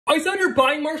I said you're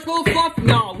buying Marshmallow Fluff?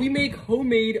 Nah, we make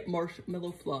homemade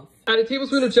Marshmallow Fluff. Add a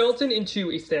tablespoon of gelatin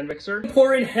into a stand mixer.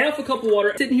 Pour in half a cup of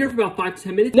water. Sit in here for about 5 to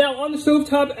 10 minutes. Now on the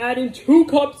stovetop, add in 2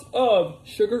 cups of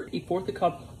sugar, 1/4 a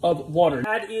cup of water.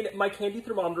 Add in my candy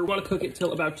thermometer. We want to cook it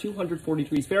till about 240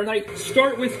 degrees Fahrenheit.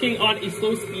 Start whisking on a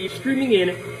slow speed, streaming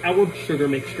in our sugar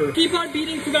mixture. Keep on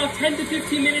beating for about 10 to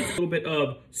 15 minutes. A little bit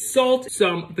of salt,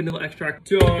 some vanilla extract.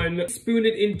 Done. Spoon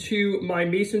it into my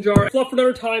mason jar. Fluff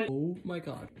another time. Oh my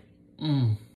God.